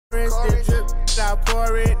I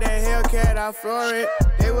pour it. That Hellcat, I floor it.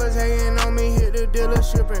 They was hating on me, hit the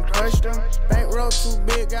dealership and crushed them. Bankroll too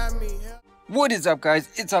big, got me. What is up, guys?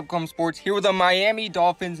 It's Upcom Sports here with the Miami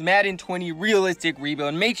Dolphins Madden 20 realistic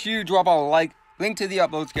rebuild. Make sure you drop a like, link to the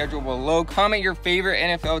upload schedule below, comment your favorite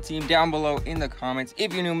NFL team down below in the comments.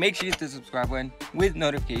 If you're new, make sure you hit the subscribe button with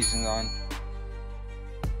notifications on.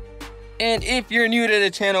 And if you're new to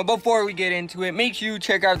the channel, before we get into it, make sure you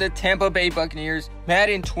check out the Tampa Bay Buccaneers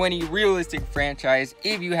Madden 20 realistic franchise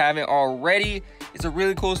if you haven't already. It's a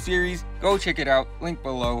really cool series. Go check it out, link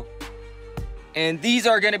below. And these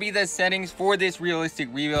are going to be the settings for this realistic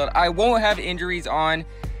rebuild. I won't have injuries on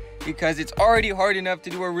because it's already hard enough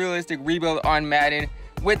to do a realistic rebuild on Madden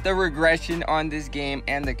with the regression on this game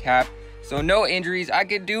and the cap. So no injuries. I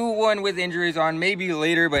could do one with injuries on maybe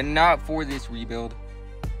later, but not for this rebuild.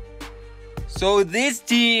 So this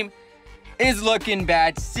team is looking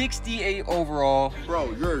bad. 68 overall.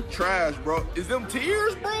 Bro, you're trash, bro. Is them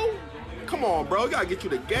tears, bro? Come on, bro. You gotta get you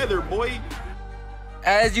together, boy.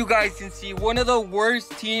 As you guys can see, one of the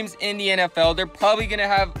worst teams in the NFL. They're probably going to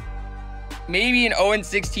have maybe an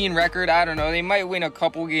 0-16 record. I don't know. They might win a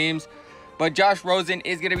couple games. But Josh Rosen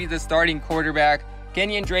is going to be the starting quarterback.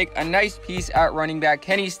 Kenyon Drake, a nice piece at running back.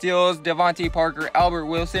 Kenny Stills, Devontae Parker, Albert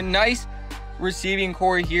Wilson. Nice receiving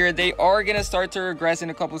core here. They are going to start to regress in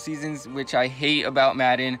a couple seasons, which I hate about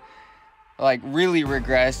Madden. Like, really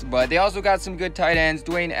regress. But they also got some good tight ends.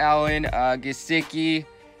 Dwayne Allen, Gesicki.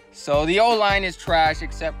 So the O-line is trash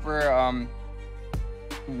except for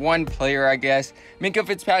one player, I guess. Minkah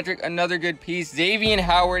Fitzpatrick, another good piece. Xavier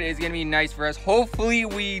Howard is going to be nice for us. Hopefully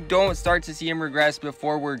we don't start to see him regress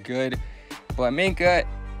before we're good. But Minkah,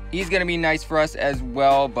 he's going to be nice for us as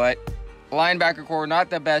well. But linebacker core, not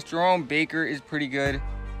the best. Jerome Baker is pretty good.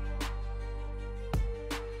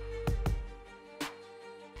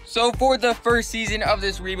 So for the first season of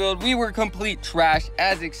this rebuild, we were complete trash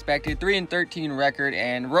as expected. 3-13 record,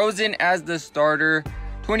 and Rosen as the starter.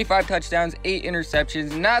 25 touchdowns, 8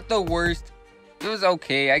 interceptions. Not the worst. It was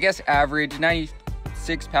okay. I guess average.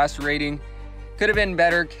 96 passer rating. Could have been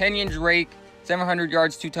better. Kenyon Drake, 700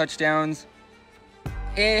 yards, 2 touchdowns.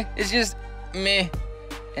 It's just meh.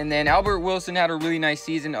 And then Albert Wilson had a really nice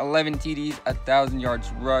season. 11 TDs, 1,000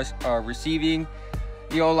 yards receiving.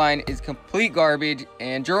 The O-line is complete garbage,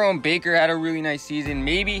 and Jerome Baker had a really nice season.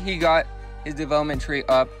 Maybe he got his development trait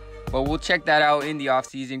up, but we'll check that out in the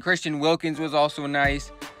offseason. Christian Wilkins was also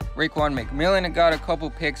nice. Raekwon McMillan got a couple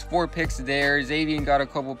picks, 4 picks there. Xavier got a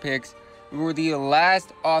couple picks. We were the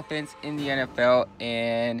last offense in the NFL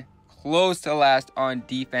and close to last on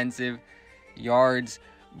defensive yards.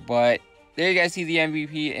 But there you guys see the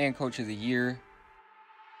MVP and Coach of the Year.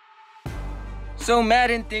 So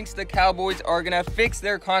Madden thinks the Cowboys are going to fix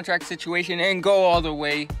their contract situation and go all the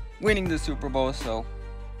way, winning the Super Bowl. So,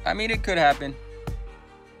 I mean, it could happen.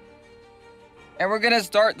 And we're going to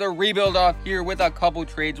start the rebuild off here with a couple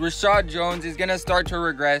trades. Rashad Jones is going to start to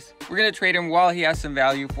regress. We're going to trade him while he has some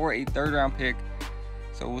value for a 3rd round pick.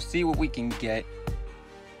 So we'll see what we can get.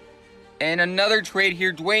 And another trade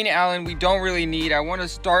here, Dwayne Allen, we don't really need. I want to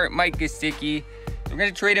start Mike Gesicki. We're going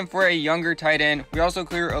to trade him for a younger tight end. We also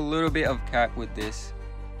clear a little bit of cap with this.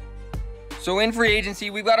 So in free agency,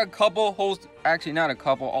 we've got a couple holes. Actually, not a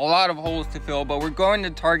couple. A lot of holes to fill. But we're going to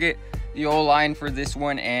target the O-line for this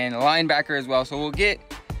one and linebacker as well. So we'll get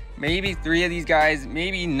maybe 3 of these guys.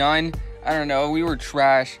 Maybe none. I don't know. We were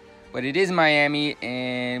trash. But it is Miami.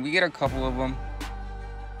 And we get a couple of them.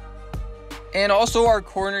 And also our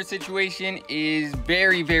corner situation is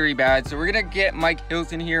very, very bad. So we're going to get Mike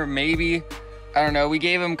Hilton here maybe. I don't know, we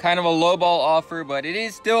gave him kind of a lowball offer, but it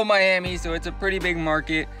is still Miami, so it's a pretty big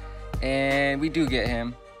market, and we do get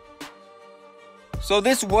him. So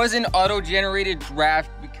this was an auto-generated draft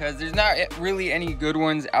because there's not really any good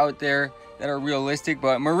ones out there that are realistic,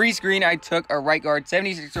 but Maurice Green, I took a right guard,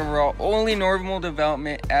 76 overall, only normal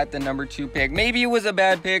development at the number 2 pick. Maybe it was a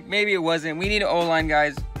bad pick, maybe it wasn't. We need an O-line,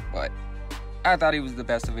 guys, but I thought he was the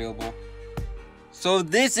best available. So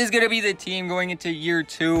this is going to be the team going into year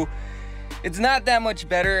 2. It's not that much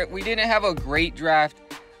better. We didn't have a great draft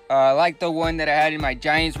like the one that I had in my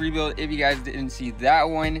Giants rebuild. If you guys didn't see that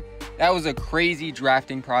one, that was a crazy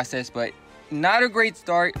drafting process, but not a great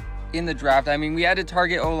start in the draft. I mean, we had to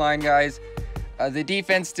target O-line guys. The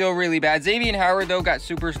defense still really bad. Xavier Howard, though, got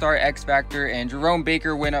superstar X Factor, and Jerome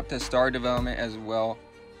Baker went up to star development as well.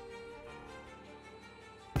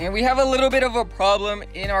 And we have a little bit of a problem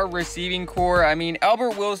in our receiving core. I mean,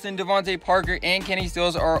 Albert Wilson, Devontae Parker, and Kenny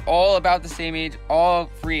Stills are all about the same age, all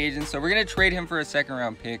free agents. So we're going to trade him for a 2nd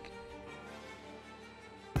round pick.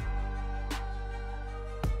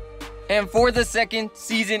 And for the second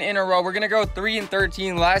season in a row, we're going to go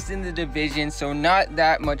 3-13, last in the division. So not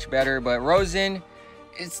that much better, but Rosen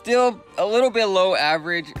is still a little bit low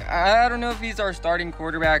average. I don't know if he's our starting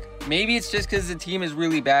quarterback. Maybe it's just because the team is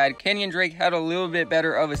really bad. Kenyon Drake had a little bit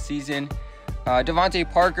better of a season.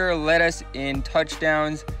 Devontae Parker led us in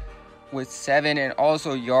touchdowns with 7 and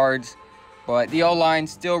also yards. But the O-line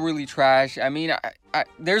still really trash. I mean,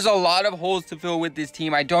 there's a lot of holes to fill with this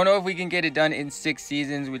team. I don't know if we can get it done in 6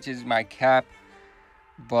 seasons, which is my cap.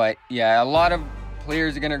 But yeah, a lot of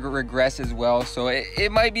players are going to regress as well. So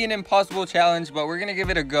it might be an impossible challenge, but we're going to give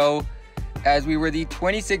it a go, as we were the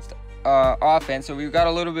 26th offense. So we've got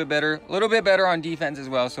a little bit better on defense as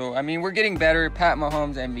well. So, I mean, we're getting better. Pat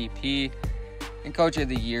Mahomes MVP and Coach of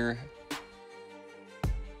the Year.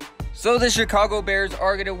 So the Chicago Bears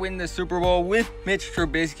are going to win the Super Bowl with Mitch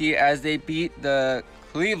Trubisky as they beat the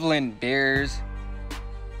Cleveland Bears.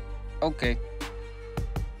 Okay.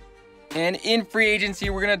 And in free agency,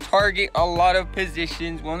 we're going to target a lot of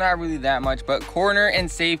positions. Well, not really that much, but corner and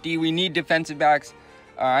safety. We need defensive backs.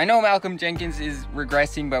 I know Malcolm Jenkins is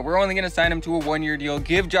regressing, but we're only going to sign him to a 1-year deal.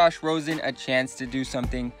 Give Josh Rosen a chance to do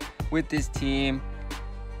something with this team.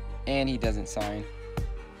 And he doesn't sign.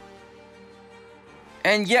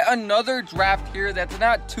 And yet another draft here that's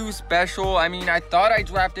not too special. I mean, I thought I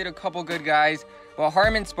drafted a couple good guys. Well,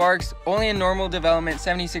 Harmon Sparks, only in normal development,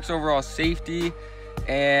 76 overall safety.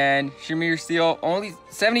 And Shamir Steele, only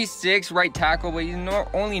 76 right tackle, but he's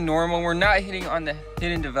only normal. We're not hitting on the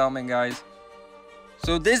hidden development guys.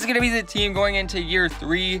 So this is going to be the team going into year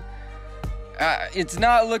 3. It's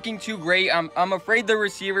not looking too great. I'm afraid the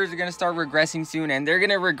receivers are going to start regressing soon, and they're going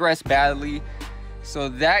to regress badly. So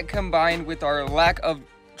that combined with our lack of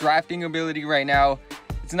drafting ability right now,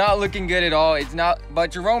 it's not looking good at all. It's not,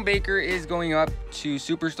 but Jerome Baker is going up to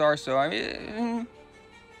superstar. So I mean,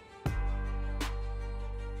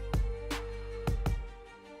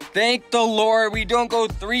 thank the Lord we don't go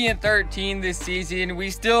 3-13 this season.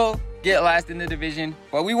 We still get last in the division,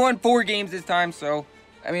 but we won 4 games this time. So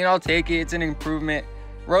I mean, I'll take it. It's an improvement.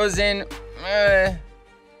 Rosen,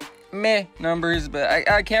 meh numbers, but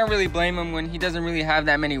I can't really blame him when he doesn't really have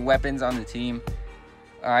that many weapons on the team.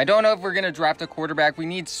 I don't know if we're going to draft a quarterback. We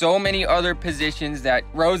need so many other positions that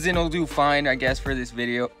Rosen will do fine, I guess, for this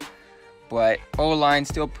video. But O-line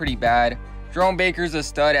still pretty bad. Jerome Baker's a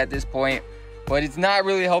stud at this point, but it's not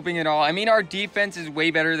really helping at all. I mean, our defense is way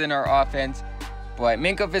better than our offense, but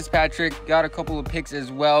Minkah Fitzpatrick got a couple of picks as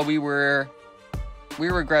well. We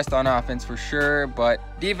regressed on offense for sure, but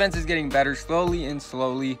defense is getting better slowly and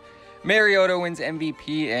slowly. Mariota wins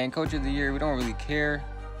MVP and Coach of the Year. We don't really care.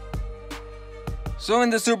 So in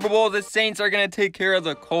the Super Bowl, the Saints are going to take care of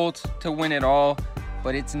the Colts to win it all.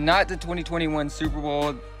 But it's not the 2021 Super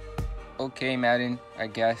Bowl. Okay, Madden, I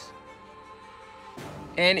guess.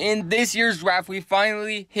 And in this year's draft, we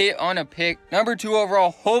finally hit on a pick. Number 2 overall.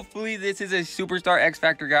 Hopefully this is a superstar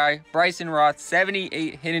X-Factor guy. Bryson Roth,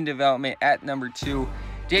 78 hidden development at number 2.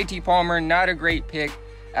 JT Palmer, not a great pick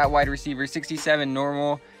at wide receiver. 67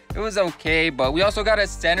 normal. It was okay, but we also got a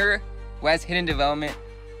center who has hidden development.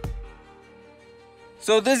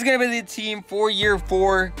 So this is going to be the team for year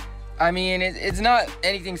 4. I mean, it's not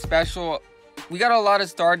anything special. We got a lot of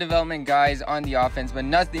star development guys on the offense, but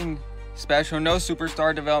nothing special. No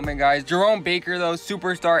superstar development guys. Jerome Baker, though,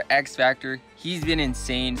 superstar X Factor. He's been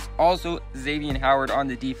insane. Also, Xavier Howard on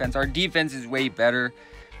the defense. Our defense is way better.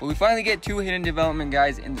 But we finally get 2 hidden development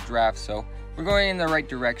guys in the draft, so we're going in the right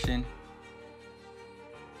direction.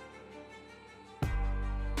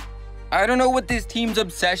 I don't know what this team's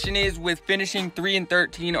obsession is with finishing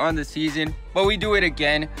 3-13 on the season, but we do it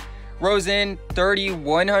again. Rosen,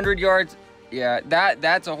 100 yards. Yeah,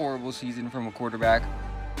 that's a horrible season from a quarterback.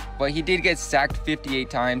 But he did get sacked 58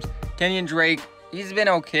 times. Kenyon Drake, he's been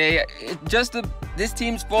okay. This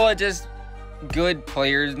team's full of just good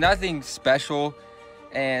players, nothing special.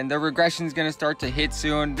 And the regression's going to start to hit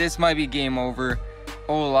soon. This might be game over.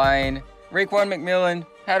 O-line. Raekwon McMillan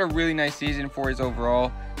had a really nice season for his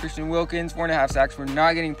overall. Christian Wilkins, 4.5 sacks. We're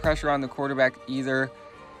not getting pressure on the quarterback either.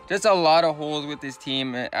 Just a lot of holes with this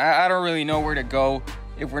team. I don't really know where to go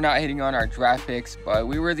if we're not hitting on our draft picks. But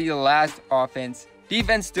we were the last offense.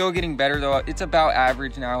 Defense still getting better, though. It's about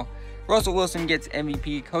average now. Russell Wilson gets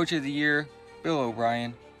MVP, Coach of the Year, Bill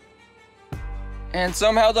O'Brien. And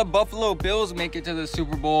somehow the Buffalo Bills make it to the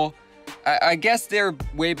Super Bowl. I guess they're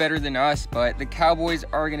way better than us, but the Cowboys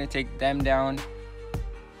are going to take them down.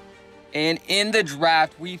 And in the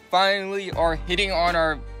draft, we finally are hitting on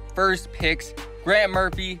our first picks. Grant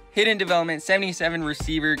Murphy, hidden development, 77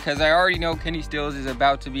 receiver, because I already know Kenny Stills is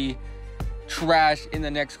about to be trash in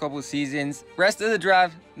the next couple of seasons. Rest of the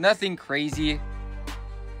draft, nothing crazy.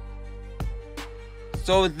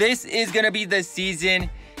 So this is going to be the season.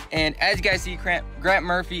 And as you guys see, Grant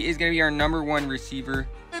Murphy is going to be our #1 receiver.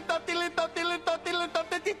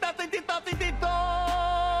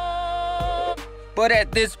 But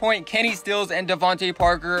at this point, Kenny Stills and Devontae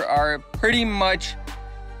Parker are pretty much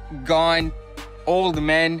gone, old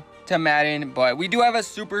men to Madden. But we do have a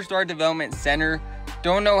superstar development center.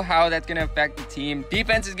 Don't know how that's going to affect the team.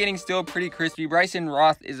 Defense is getting still pretty crispy. Bryson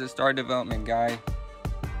Roth is a star development guy.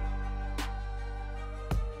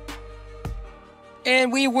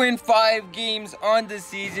 And we win 5 games on the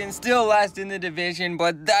season, still last in the division,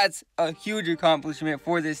 but that's a huge accomplishment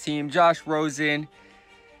for this team. Josh Rosen,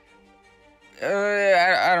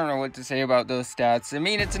 I don't know what to say about those stats. I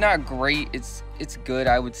mean, it's not great. It's good,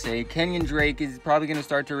 I would say. Kenyon Drake is probably going to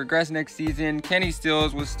start to regress next season. Kenny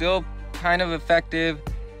Stills was still kind of effective.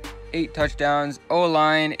 8 touchdowns.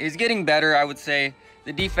 O-line is getting better, I would say.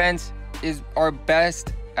 The defense is our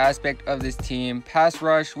best aspect of this team. Pass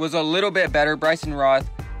rush was a little bit better. Bryson Roth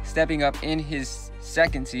stepping up in his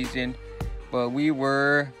 2nd season, but we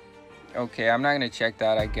were okay. I'm not going to check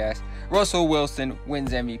that, I guess. Russell Wilson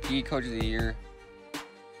wins MVP, Coach of the Year.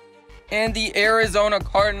 And the Arizona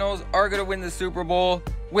Cardinals are going to win the Super Bowl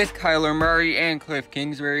with Kyler Murray and Cliff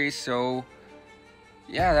Kingsbury. So,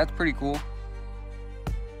 yeah, that's pretty cool.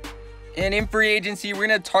 And in free agency, we're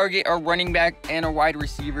going to target a running back and a wide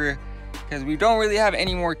receiver, because we don't really have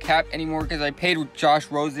any more cap anymore, because I paid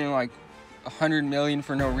Josh Rosen like $100 million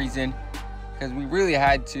for no reason, because we really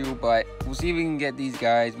had to. But we'll see if we can get these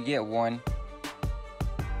guys. We get 1.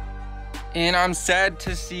 And I'm sad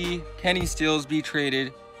to see Kenny Stills be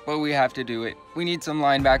traded, but we have to do it. We need some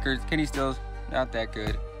linebackers. Kenny Stills, not that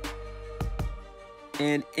good.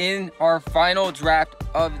 And in our final draft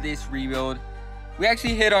of this rebuild, we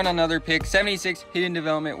actually hit on another pick, 76 hidden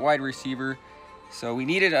development wide receiver. So we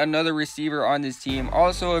needed another receiver on this team.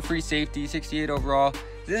 Also a free safety, 68 overall.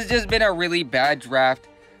 This has just been a really bad draft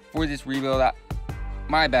for this rebuild.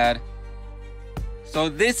 My bad. So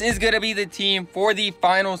this is going to be the team for the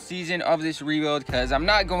final season of this rebuild, because I'm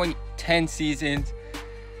not going 10 seasons.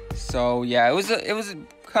 So yeah, it was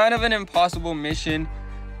kind of an impossible mission.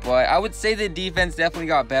 But I would say the defense definitely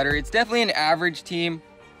got better. It's definitely an average team.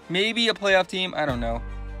 Maybe a playoff team. I don't know.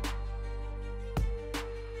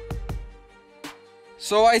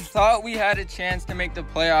 So I thought we had a chance to make the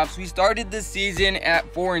playoffs. We started the season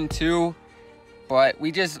at 4-2, but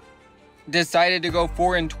we just decided to go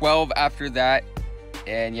 4-12 after that.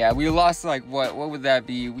 And yeah, we lost like what would that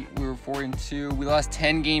be? We were 4-2. We lost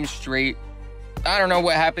 10 games straight. I don't know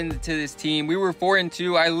what happened to this team. We were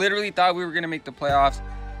 4-2. I literally thought we were gonna make the playoffs.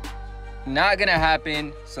 Not gonna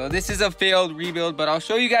happen. So this is a failed rebuild, but I'll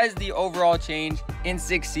show you guys the overall change in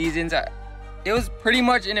 6 seasons. It was pretty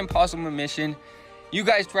much an impossible mission. You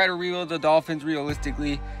guys try to rebuild the Dolphins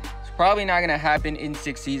realistically. It's probably not going to happen in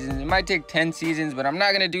 6 seasons. It might take 10 seasons, but I'm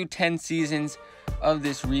not going to do 10 seasons of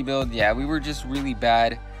this rebuild. Yeah, we were just really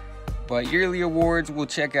bad. But yearly awards, we'll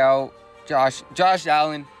check out. Josh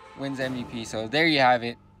Allen wins MVP. So there you have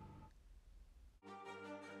it.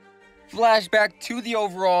 Flashback to the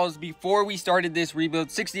overalls before we started this rebuild.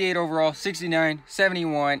 68 overall, 69,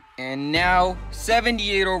 71, and now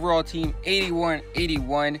 78 overall team, 81,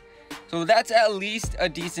 81. So that's at least a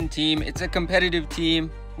decent team. It's a competitive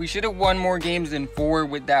team. We should have won more games than 4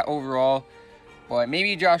 with that overall. But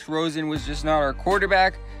maybe Josh Rosen was just not our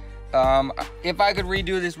quarterback. If I could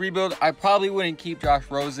redo this rebuild, I probably wouldn't keep Josh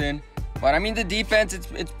Rosen. But I mean, the defense,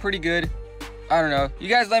 it's pretty good. I don't know. You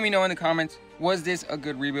guys let me know in the comments. Was this a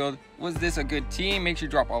good rebuild? Was this a good team? Make sure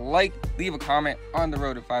you drop a like, leave a comment on the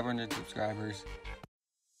road to 500 subscribers.